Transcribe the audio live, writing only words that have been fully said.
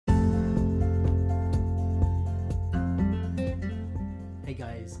Hey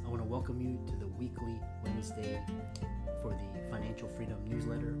guys, I want to welcome you to the weekly Wednesday for the Financial Freedom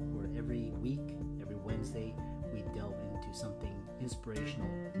newsletter, where every week, every Wednesday, we delve into something inspirational,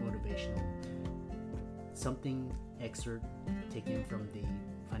 motivational, something excerpt taken from the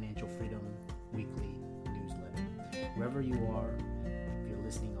Financial Freedom weekly newsletter. Wherever you are, if you're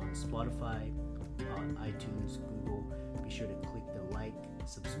listening on Spotify, on iTunes, Google, be sure to click the like,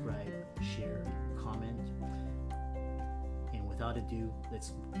 subscribe, share, comment. And without ado,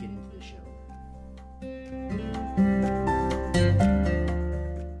 let's get into the show.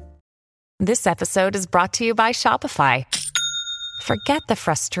 This episode is brought to you by Shopify. Forget the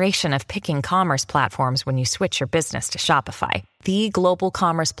frustration of picking commerce platforms when you switch your business to Shopify, the global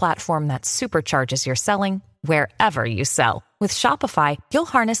commerce platform that supercharges your selling wherever you sell. With Shopify, you'll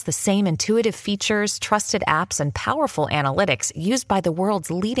harness the same intuitive features, trusted apps, and powerful analytics used by the world's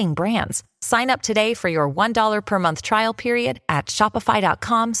leading brands. Sign up today for your $1 per month trial period at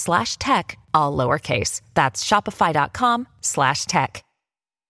shopify.com/tech, all lowercase. That's shopify.com/tech.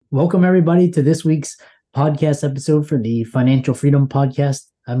 Welcome everybody to this week's podcast episode for the Financial Freedom Podcast.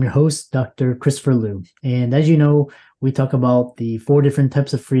 I'm your host, Dr. Christopher Liu. And as you know, we talk about the 4 different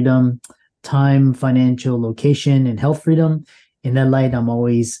types of freedom: time, financial, location, and health freedom. In that light, I'm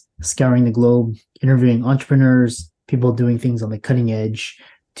always scouring the globe, interviewing entrepreneurs, people doing things on the cutting edge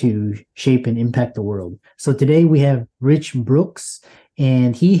to shape and impact the world. So today we have Rich Brooks,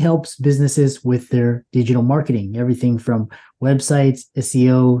 and he helps businesses with their digital marketing, everything from websites,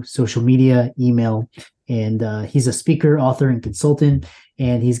 SEO, social media, email. And he's a speaker, author, and consultant.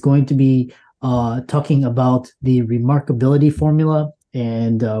 And he's going to be talking about the remarkability formula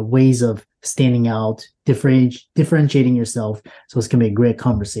and ways of standing out, differentiating yourself. So it's going to be a great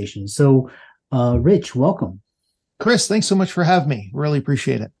conversation. So Rich, welcome. Chris, thanks so much for having me. Really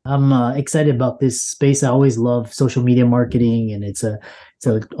appreciate it. I'm excited about this space. I always love social media marketing, and it's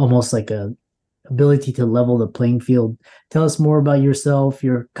almost like a ability to level the playing field. Tell us more about yourself,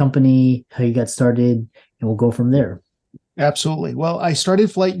 your company, how you got started, and we'll go from there. Absolutely. Well, I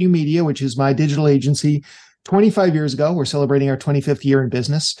started Flyte New Media, which is my digital agency, 25 years ago. We're celebrating our 25th year in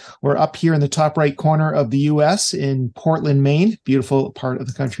business. We're up here in the top right corner of the U.S. in Portland, Maine. Beautiful part of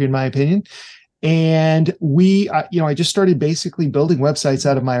the country, in my opinion. And I just started basically building websites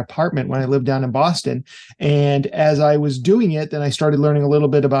out of my apartment when I lived down in Boston. And as I was doing it, then I started learning a little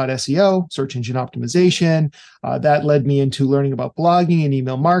bit about SEO, search engine optimization. That led me into learning about blogging and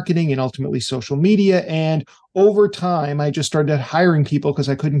email marketing and ultimately social media. And over time, I just started hiring people because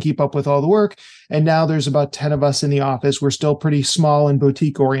I couldn't keep up with all the work. And now there's about 10 of us in the office. We're still pretty small and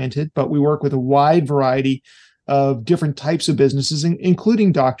boutique oriented, but we work with a wide variety of different types of businesses,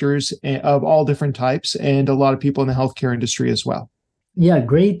 including doctors of all different types, and a lot of people in the healthcare industry as well. Yeah,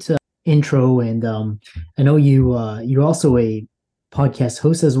 great intro. And I know you're also a podcast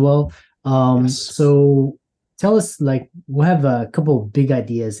host as well. Yes. So tell us, we'll have a couple of big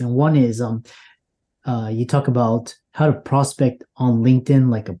ideas. And one is you talk about how to prospect on LinkedIn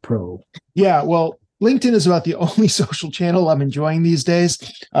like a pro. Yeah, well, LinkedIn is about the only social channel I'm enjoying these days.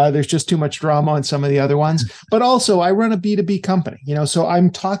 There's just too much drama on some of the other ones. But also, I run a B2B company, so I'm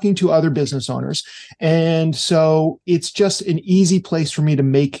talking to other business owners. And so it's just an easy place for me to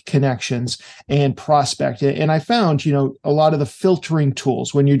make connections and prospect. And I found, a lot of the filtering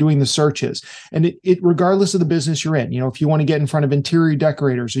tools when you're doing the searches, and it regardless of the business you're in, if you want to get in front of interior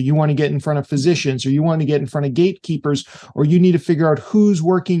decorators, or you want to get in front of physicians, or you want to get in front of gatekeepers, or you need to figure out who's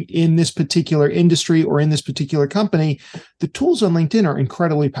working in this particular industry or in this particular company, the tools on LinkedIn are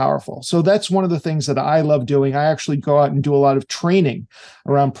incredibly powerful. So that's one of the things that I love doing. I actually go out and do a lot of training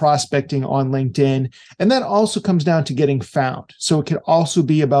around prospecting on LinkedIn. And that also comes down to getting found. So it can also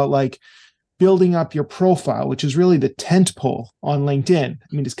be about building up your profile, which is really the tent pole on LinkedIn.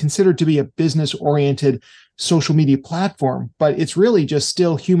 I mean, it's considered to be a business-oriented social media platform, but it's really just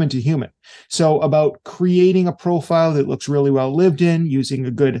still human to human. So about creating a profile that looks really well lived in, using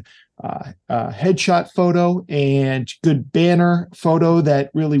a good headshot photo and good banner photo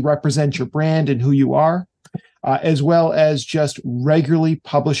that really represents your brand and who you are, as well as just regularly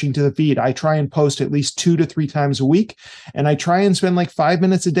publishing to the feed. I try and post at least 2 to 3 times a week, and I try and spend 5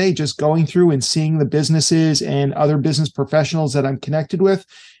 minutes a day just going through and seeing the businesses and other business professionals that I'm connected with,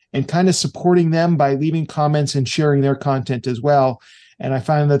 and kind of supporting them by leaving comments and sharing their content as well. And I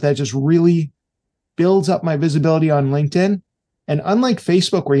find that just really builds up my visibility on LinkedIn. And unlike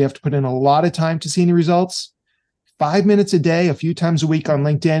Facebook, where you have to put in a lot of time to see any results, 5 minutes a day, a few times a week on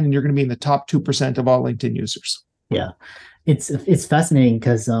LinkedIn, and you're going to be in the top 2% of all LinkedIn users. Yeah, it's fascinating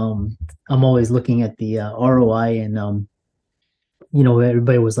because I'm always looking at the ROI, and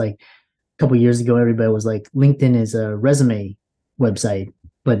everybody was a couple of years ago, everybody was like, LinkedIn is a resume website.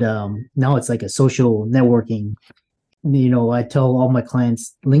 But now it's like a social networking. I tell all my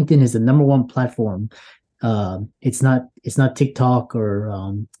clients, LinkedIn is the number one platform. It's not TikTok or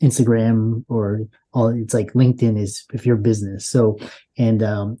Instagram or all. It's like LinkedIn is if you're business. So, and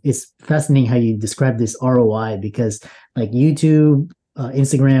it's fascinating how you describe this ROI, because like YouTube,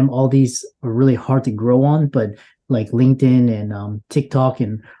 Instagram, all these are really hard to grow on, but like LinkedIn and TikTok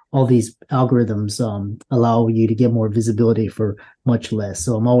and all these algorithms allow you to get more visibility for much less.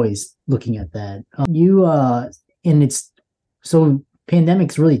 So I'm always looking at that. And it's so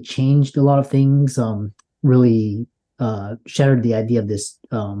pandemics really changed a lot of things. Really shattered the idea of this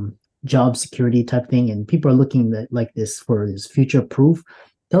job security type thing, and people are looking at like this for this future proof.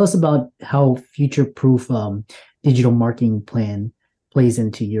 Tell us about how future proof digital marketing plan plays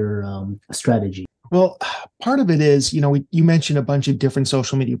into your strategy. Well, part of it is, you mentioned a bunch of different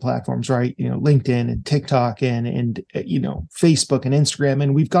social media platforms, right? LinkedIn and TikTok and Facebook and Instagram,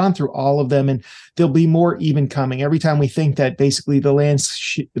 and we've gone through all of them, and there'll be more even coming. Every time we think that basically the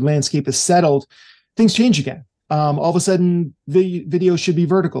landscape is settled, things change again. All of a sudden, the video should be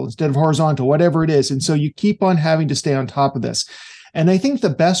vertical instead of horizontal, whatever it is. And so you keep on having to stay on top of this. And I think the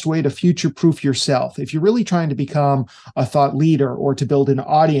best way to future-proof yourself, if you're really trying to become a thought leader or to build an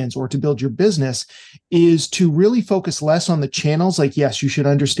audience or to build your business, is to really focus less on the channels. Like, yes, you should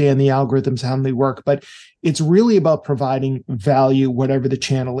understand the algorithms, how they work, but it's really about providing value, whatever the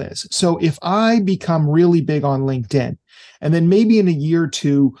channel is. So if I become really big on LinkedIn, and then maybe in a year or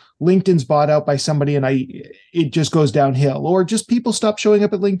two, LinkedIn's bought out by somebody and it just goes downhill, or just people stop showing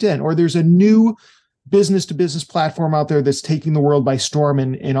up at LinkedIn, or there's a new business to business platform out there that's taking the world by storm,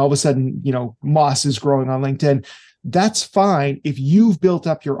 and all of a sudden, moss is growing on LinkedIn. That's fine if you've built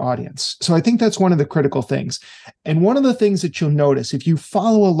up your audience. So I think that's one of the critical things. And one of the things that you'll notice if you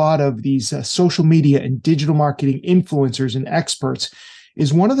follow a lot of these social media and digital marketing influencers and experts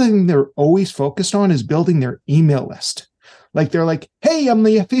is one of the things they're always focused on is building their email list. Like they're like, hey, I'm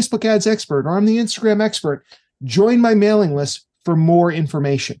the Facebook ads expert, or I'm the Instagram expert. Join my mailing list for more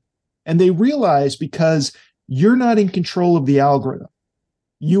information. And they realize because you're not in control of the algorithm,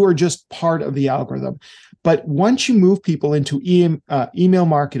 you are just part of the algorithm. But once you move people into email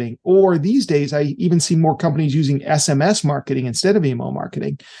marketing, or these days, I even see more companies using SMS marketing instead of email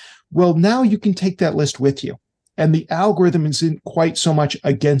marketing. Well, now you can take that list with you. And the algorithm isn't quite so much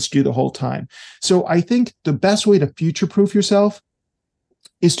against you the whole time. So I think the best way to future-proof yourself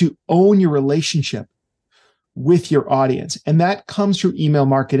is to own your relationship with your audience. And that comes through email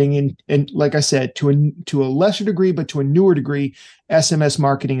marketing. And like I said, to a lesser degree, but to a newer degree, SMS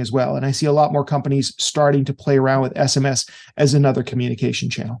marketing as well. And I see a lot more companies starting to play around with SMS as another communication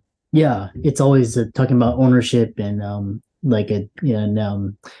channel. Yeah, it's always talking about ownership and we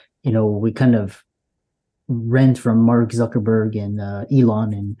kind of rent from Mark Zuckerberg and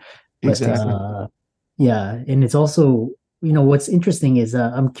Elon, Exactly. And it's also, what's interesting is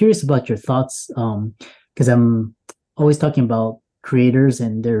I'm curious about your thoughts, because I'm always talking about creators,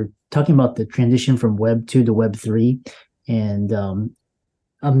 and they're talking about the transition from Web 2 to Web 3, and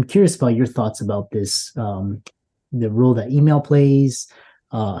I'm curious about your thoughts about this, the role that email plays,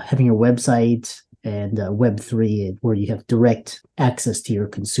 having a website, and Web 3, where you have direct access to your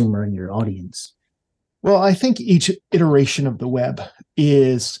consumer and your audience. Well, I think each iteration of the web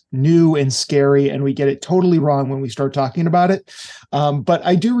is new and scary, and we get it totally wrong when we start talking about it. But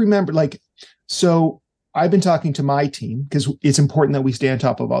I do remember, so I've been talking to my team because it's important that we stay on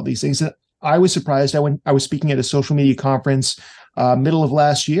top of all these things. And I was surprised. I was speaking at a social media conference middle of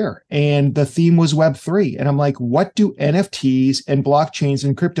last year, and the theme was Web3. And I'm like, what do NFTs and blockchains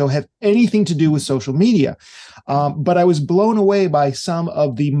and crypto have anything to do with social media? But I was blown away by some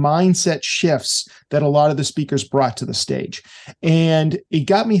of the mindset shifts that a lot of the speakers brought to the stage. And it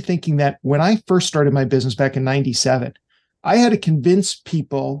got me thinking that when I first started my business back in 97, I had to convince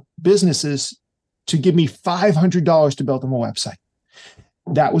people, businesses, to give me $500 to build them a website.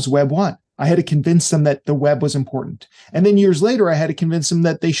 That was Web 1. I had to convince them that the web was important. And then years later, I had to convince them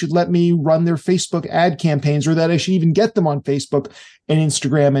that they should let me run their Facebook ad campaigns, or that I should even get them on Facebook and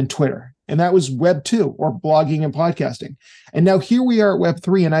Instagram and Twitter. And that was Web 2, or blogging and podcasting. And now here we are at Web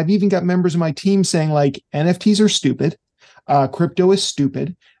 3. And I've even got members of my team saying, like, NFTs are stupid. Crypto is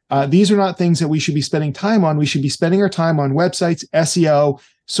stupid. These are not things that we should be spending time on. We should be spending our time on websites, SEO,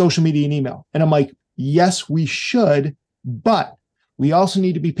 social media, and email. And I'm like, yes, we should, but we also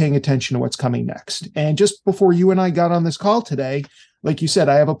need to be paying attention to what's coming next. And just before you and I got on this call today, like you said,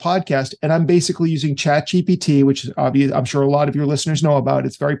 I have a podcast, and I'm basically using ChatGPT, which is obvious. I'm sure a lot of your listeners know about.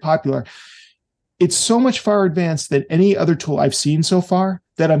 It's very popular. it's so much far advanced than any other tool I've seen so far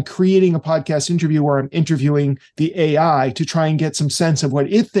that I'm creating a podcast interview where I'm interviewing the AI to try and get some sense of what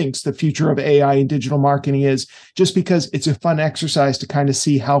it thinks the future of AI and digital marketing is, just because it's a fun exercise to kind of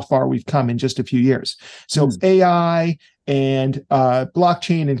see how far we've come in just a few years. So AI and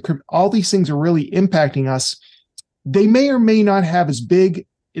blockchain and all these things are really impacting us. They may or may not have as big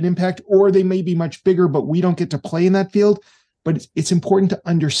an impact, or they may be much bigger, but we don't get to play in that field. But it's important to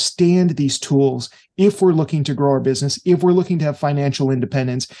understand these tools if we're looking to grow our business, if we're looking to have financial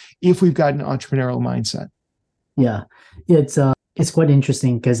independence, if we've got an entrepreneurial mindset. Yeah, it's quite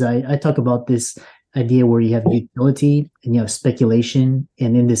interesting because I talk about this idea where you have utility and you have speculation,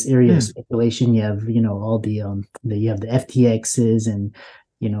 and in this area of speculation, you have all the you have the FTXs and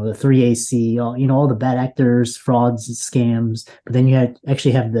the 3AC, all the bad actors, frauds, scams, but then you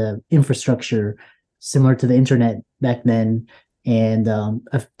actually have the infrastructure similar to the internet back then. And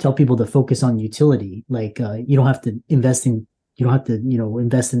I tell people to focus on utility. Like you don't have to invest in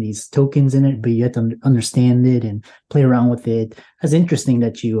these tokens in it, but you have to understand it and play around with it. It's interesting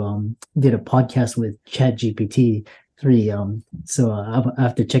that you did a podcast with ChatGPT 3. So I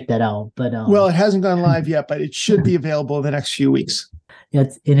have to check that out. But well, it hasn't gone live yet, but it should be available in the next few weeks. Yeah,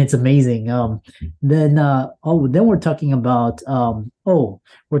 it's amazing. Then we're talking about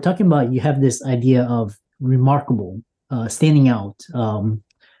you have this idea of remarkable, standing out,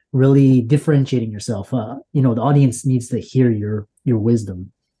 really differentiating yourself. The audience needs to hear your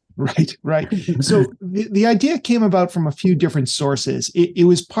wisdom. Right. So the idea came about from a few different sources. It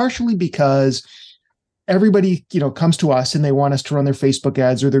was partially because everybody, comes to us and they want us to run their Facebook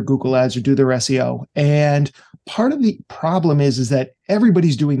ads or their Google ads or do their SEO. And part of the problem is that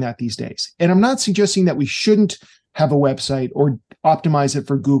everybody's doing that these days. And I'm not suggesting that we shouldn't have a website or optimize it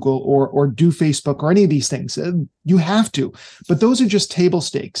for Google or do Facebook or any of these things. You have to, but those are just table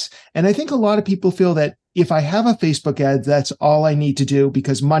stakes. And I think a lot of people feel that if I have a Facebook ad, that's all I need to do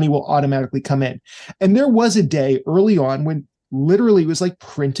because money will automatically come in. And there was a day early on when literally it was like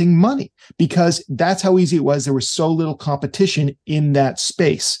printing money because that's how easy it was. There was so little competition in that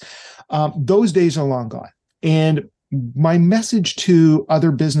space. Those days are long gone. And my message to other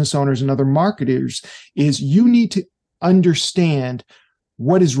business owners and other marketers is you need to understand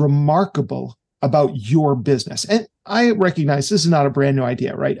what is remarkable about your business. And I recognize this is not a brand new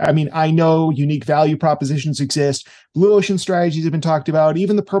idea, right? I mean, I know unique value propositions exist. Blue ocean strategies have been talked about.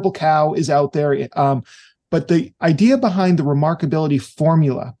 Even the purple cow is out there. But the idea behind the remarkability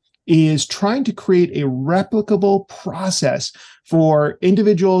formula is trying to create a replicable process for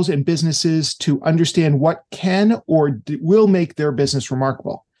individuals and businesses to understand what can or will make their business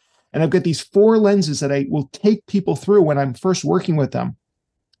remarkable. And I've got these 4 lenses that I will take people through when I'm first working with them.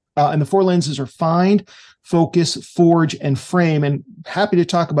 And the 4 lenses are find, focus, forge, and frame. And happy to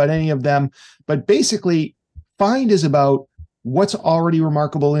talk about any of them. But basically, find is about what's already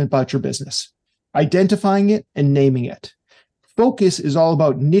remarkable about your business, identifying it and naming it. Focus is all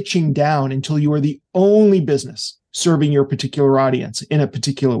about niching down until you are the only business serving your particular audience in a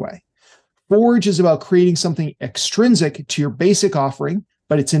particular way. Forge is about creating something extrinsic to your basic offering,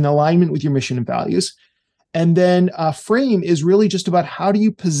 but it's in alignment with your mission and values. And then frame is really just about how do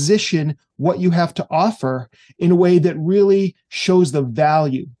you position what you have to offer in a way that really shows the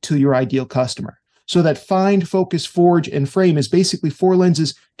value to your ideal customer. So that find, focus, forge, and frame is basically 4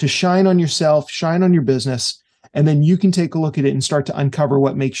 lenses to shine on yourself, shine on your business, and then you can take a look at it and start to uncover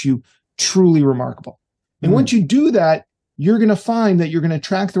what makes you truly remarkable. And once you do that, you're going to find that you're going to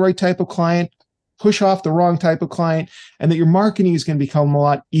attract the right type of client, push off the wrong type of client, and that your marketing is going to become a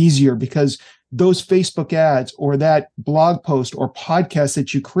lot easier because those Facebook ads or that blog post or podcast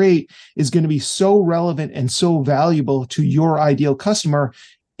that you create is going to be so relevant and so valuable to your ideal customer.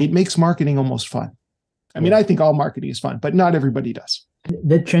 It makes marketing almost fun. I mean, I think all marketing is fun, but not everybody does.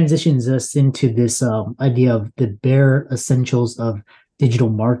 That transitions us into this idea of the bare essentials of digital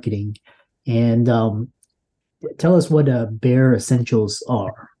marketing. And tell us what bare essentials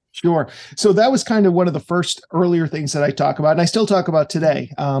are. Sure. So that was kind of one of the first earlier things that I talk about, and I still talk about today.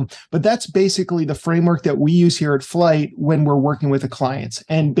 But that's basically the framework that we use here at Flyte when we're working with the clients.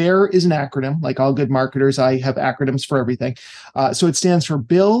 And BEAR is an acronym. Like all good marketers, I have acronyms for everything. So it stands for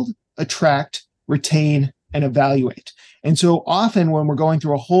build, attract, retain, and evaluate. And so often when we're going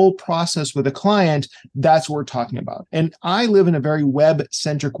through a whole process with a client, that's what we're talking about. And I live in a very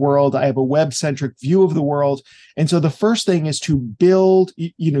web-centric world. I have a web-centric view of the world. And so the first thing is to build,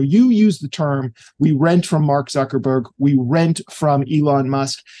 you use the term, we rent from Mark Zuckerberg, we rent from Elon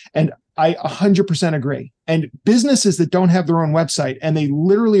Musk. And I 100% agree. And businesses that don't have their own website and they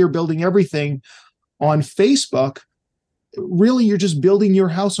literally are building everything on Facebook, really, you're just building your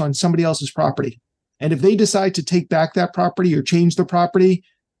house on somebody else's property. And if they decide to take back that property or change the property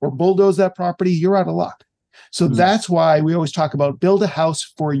or bulldoze that property, you're out of luck. So that's why we always talk about build a house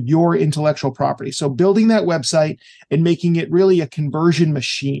for your intellectual property. So building that website and making it really a conversion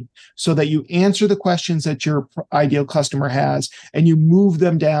machine so that you answer the questions that your ideal customer has and you move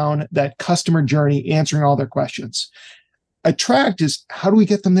them down that customer journey, answering all their questions. Attract is how do we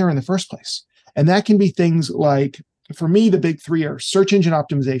get them there in the first place? And that can be things like, for me, the big three are search engine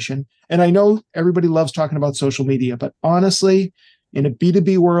optimization. And I know everybody loves talking about social media, but honestly, in a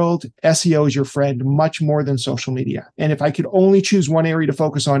B2B world, SEO is your friend much more than social media. And if I could only choose one area to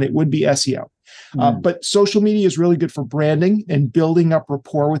focus on, it would be SEO. But social media is really good for branding and building up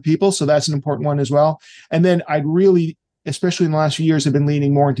rapport with people. So that's an important one as well. And then I'd really, especially in the last few years, have been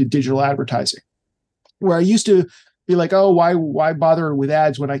leaning more into digital advertising, where I used to be like, oh, why bother with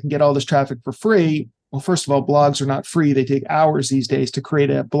ads when I can get all this traffic for free? Well, first of all, blogs are not free. They take hours these days to create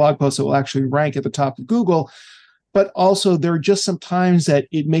a blog post that will actually rank at the top of Google. But also, there are just some times that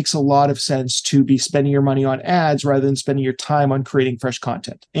it makes a lot of sense to be spending your money on ads rather than spending your time on creating fresh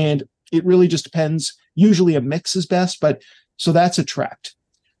content. And it really just depends. Usually a mix is best, but so that's attract.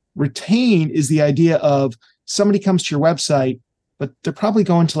 Retain is the idea of somebody comes to your website, but they're probably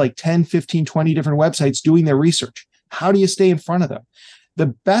going to like 10, 15, 20 different websites doing their research. How do you stay in front of them? The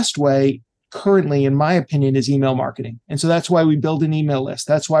best way currently, in my opinion, is email marketing. And so that's why we build an email list.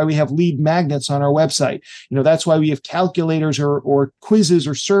 That's why we have lead magnets on our website. That's why we have calculators or quizzes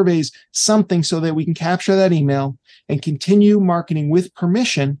or surveys, something so that we can capture that email and continue marketing with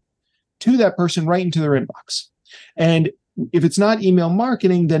permission to that person right into their inbox. And if it's not email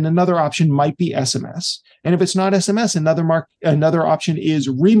marketing, then another option might be SMS. And if it's not SMS, another option is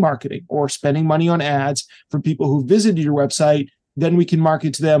remarketing or spending money on ads for people who visited your website. Then we can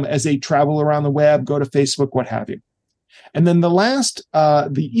market to them as they travel around the web, go to Facebook, what have you. And then the last,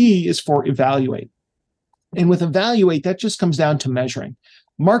 the E is for evaluate. And with evaluate, that just comes down to measuring.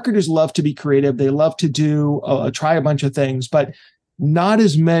 Marketers love to be creative. They love to try a bunch of things, but not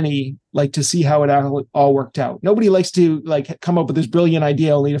as many like to see how it all worked out. Nobody likes to come up with this brilliant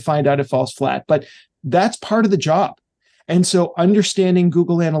idea only to find out it falls flat, but that's part of the job. And so understanding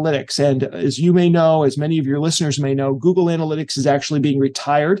Google Analytics, and as you may know, as many of your listeners may know, Google Analytics is actually being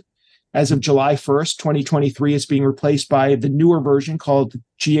retired as of July 1st, 2023. It's being replaced by the newer version called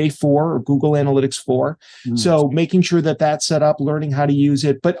GA4 or Google Analytics 4. So making sure that that's set up, learning how to use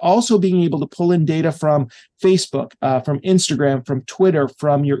it, but also being able to pull in data from Facebook, from Instagram, from Twitter,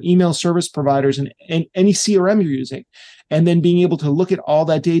 from your email service providers and any CRM you're using. And then being able to look at all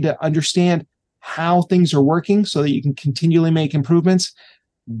that data, understand how things are working so that you can continually make improvements.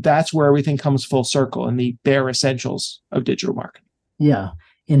 That's where everything comes full circle in the bare essentials of digital marketing. Yeah.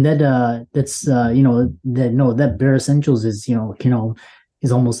 And that bare essentials is,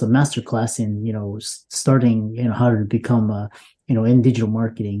 is almost a masterclass in, starting, how to become, in digital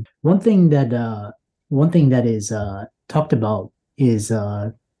marketing. One thing that is talked about is,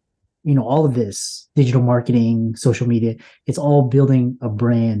 all of this digital marketing, social media, it's all building a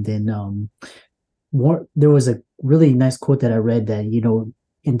brand. And, there was a really nice quote that I read that,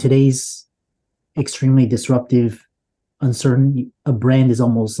 in today's extremely disruptive, uncertain, a brand is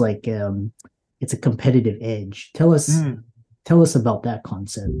almost like it's a competitive edge. Tell us about that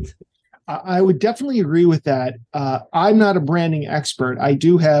concept. I would definitely agree with that. I'm not a branding expert. I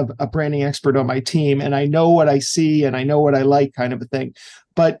do have a branding expert on my team, and I know what I see and I know what I like, kind of a thing.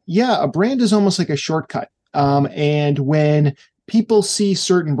 But yeah, a brand is almost like a shortcut. And when people see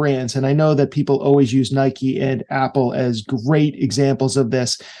certain brands, and I know that people always use Nike and Apple as great examples of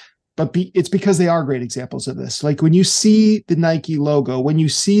this, but it's because they are great examples of this. Like when you see the Nike logo, when you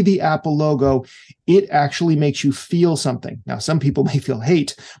see the Apple logo, it actually makes you feel something. Now, some people may feel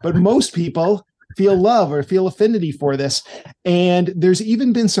hate, but most people feel love or feel affinity for this. And there's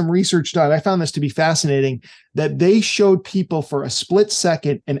even been some research done. I found this to be fascinating, that they showed people for a split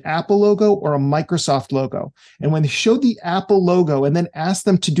second an Apple logo or a Microsoft logo. And when they showed the Apple logo and then asked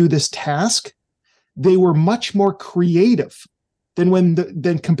them to do this task, they were much more creative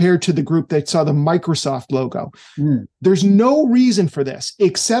than compared to the group that saw the Microsoft logo. There's no reason for this,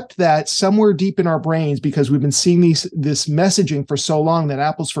 except that somewhere deep in our brains, because we've been seeing this messaging for so long that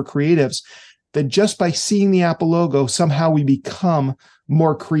Apple's for creatives, that just by seeing the Apple logo, somehow we become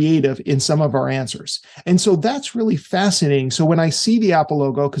more creative in some of our answers. And so that's really fascinating. So when I see the Apple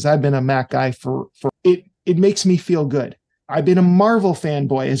logo, because I've been a Mac guy for it makes me feel good. I've been a Marvel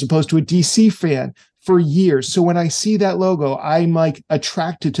fanboy as opposed to a DC fan for years. So when I see that logo, I'm like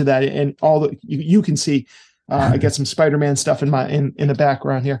attracted to that. And all the you can see, I got some Spider-Man stuff in the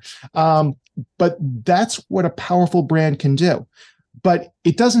background here. But that's what a powerful brand can do. But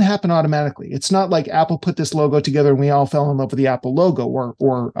it doesn't happen automatically. It's not like Apple put this logo together and we all fell in love with the Apple logo,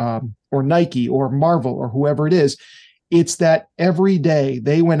 or Nike or Marvel or whoever it is. It's that every day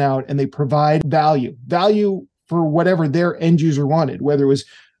they went out and they provide value for whatever their end user wanted, whether it was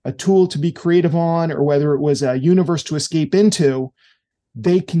a tool to be creative on or whether it was a universe to escape into.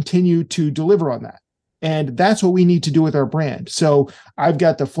 They continue to deliver on that. And that's what we need to do with our brand. So I've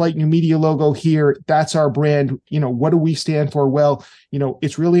got the Flyte New Media logo here. That's our brand. What do we stand for? Well,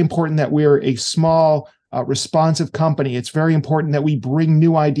 it's really important that we're a small, responsive company. It's very important that we bring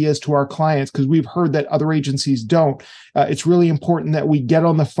new ideas to our clients because we've heard that other agencies don't. It's really important that we get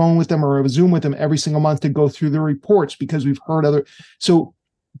on the phone with them or Zoom with them every single month to go through the reports because we've heard other. So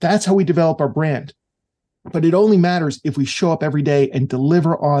that's how we develop our brand. But it only matters if we show up every day and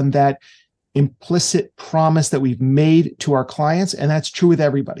deliver on that implicit promise that we've made to our clients. And that's true with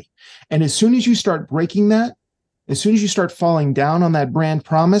everybody. And as soon as you start breaking that, as soon as you start falling down on that brand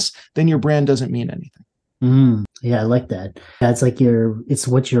promise, then your brand doesn't mean anything. Yeah, I like that. That's like it's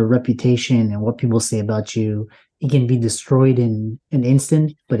what your reputation and what people say about you. It can be destroyed in an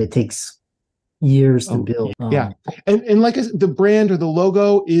instant, but it takes years to build. Yeah. And like the brand or the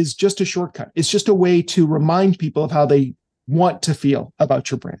logo is just a shortcut. It's just a way to remind people of how they want to feel about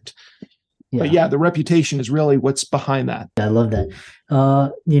your brand. Yeah. But yeah, the reputation is really what's behind that. I love that.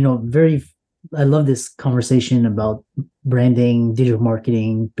 I love this conversation about branding, digital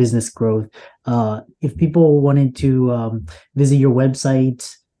marketing, business growth. If people wanted to visit your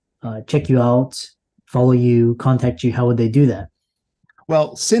website, check you out, follow you, contact you, how would they do that?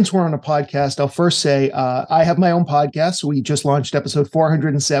 Well, since we're on a podcast, I'll first say I have my own podcast. We just launched episode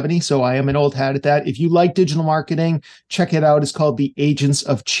 470, so I am an old hat at that. If you like digital marketing, check it out. It's called the Agents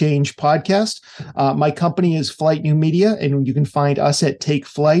of Change podcast. My company is Flyte New Media, and you can find us at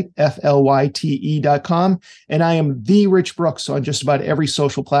TakeFlyte, FLYTE.com. And I am the Rich Brooks on just about every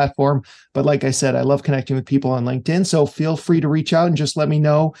social platform. But like I said, I love connecting with people on LinkedIn. So feel free to reach out and just let me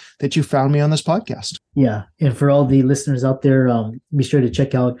know that you found me on this podcast. Yeah. And for all the listeners out there, be sure to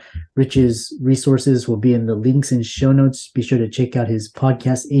check out Rich's resources. Will be in the links and show notes. Be sure to check out his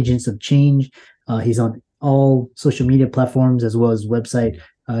podcast, Agents of Change. He's on all social media platforms as well as website.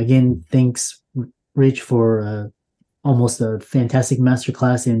 Again, thanks, Rich, for almost a fantastic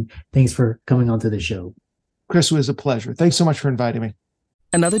masterclass, and thanks for coming onto the show. Chris, it was a pleasure. Thanks so much for inviting me.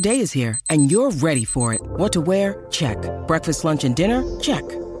 Another day is here, and you're ready for it. What to wear? Check. Breakfast, lunch, and dinner? Check.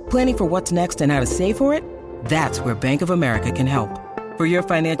 Planning for what's next and how to save for it? That's where Bank of America can help. For your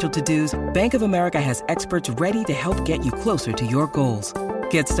financial to-dos, Bank of America has experts ready to help get you closer to your goals.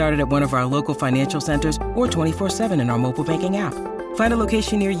 Get started at one of our local financial centers or 24/7 in our mobile banking app. Find a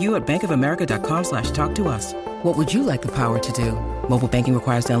location near you at bankofamerica.com/talktous. What would you like the power to do? Mobile banking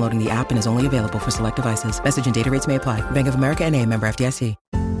requires downloading the app and is only available for select devices. Message and data rates may apply. Bank of America N.A., member FDIC.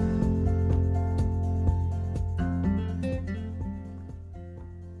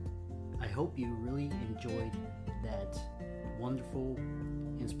 I hope you really enjoyed that wonderful,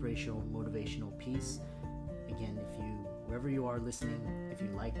 inspirational, motivational piece. Again, wherever you are listening, if you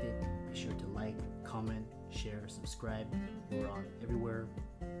liked it, be sure to like, comment, share, subscribe. We're on everywhere: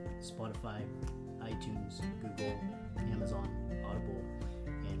 Spotify, iTunes, Google, Amazon, Audible.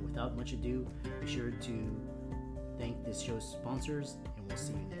 And without much ado, be sure to thank this show's sponsors, and we'll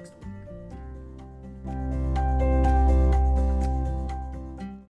see you next week.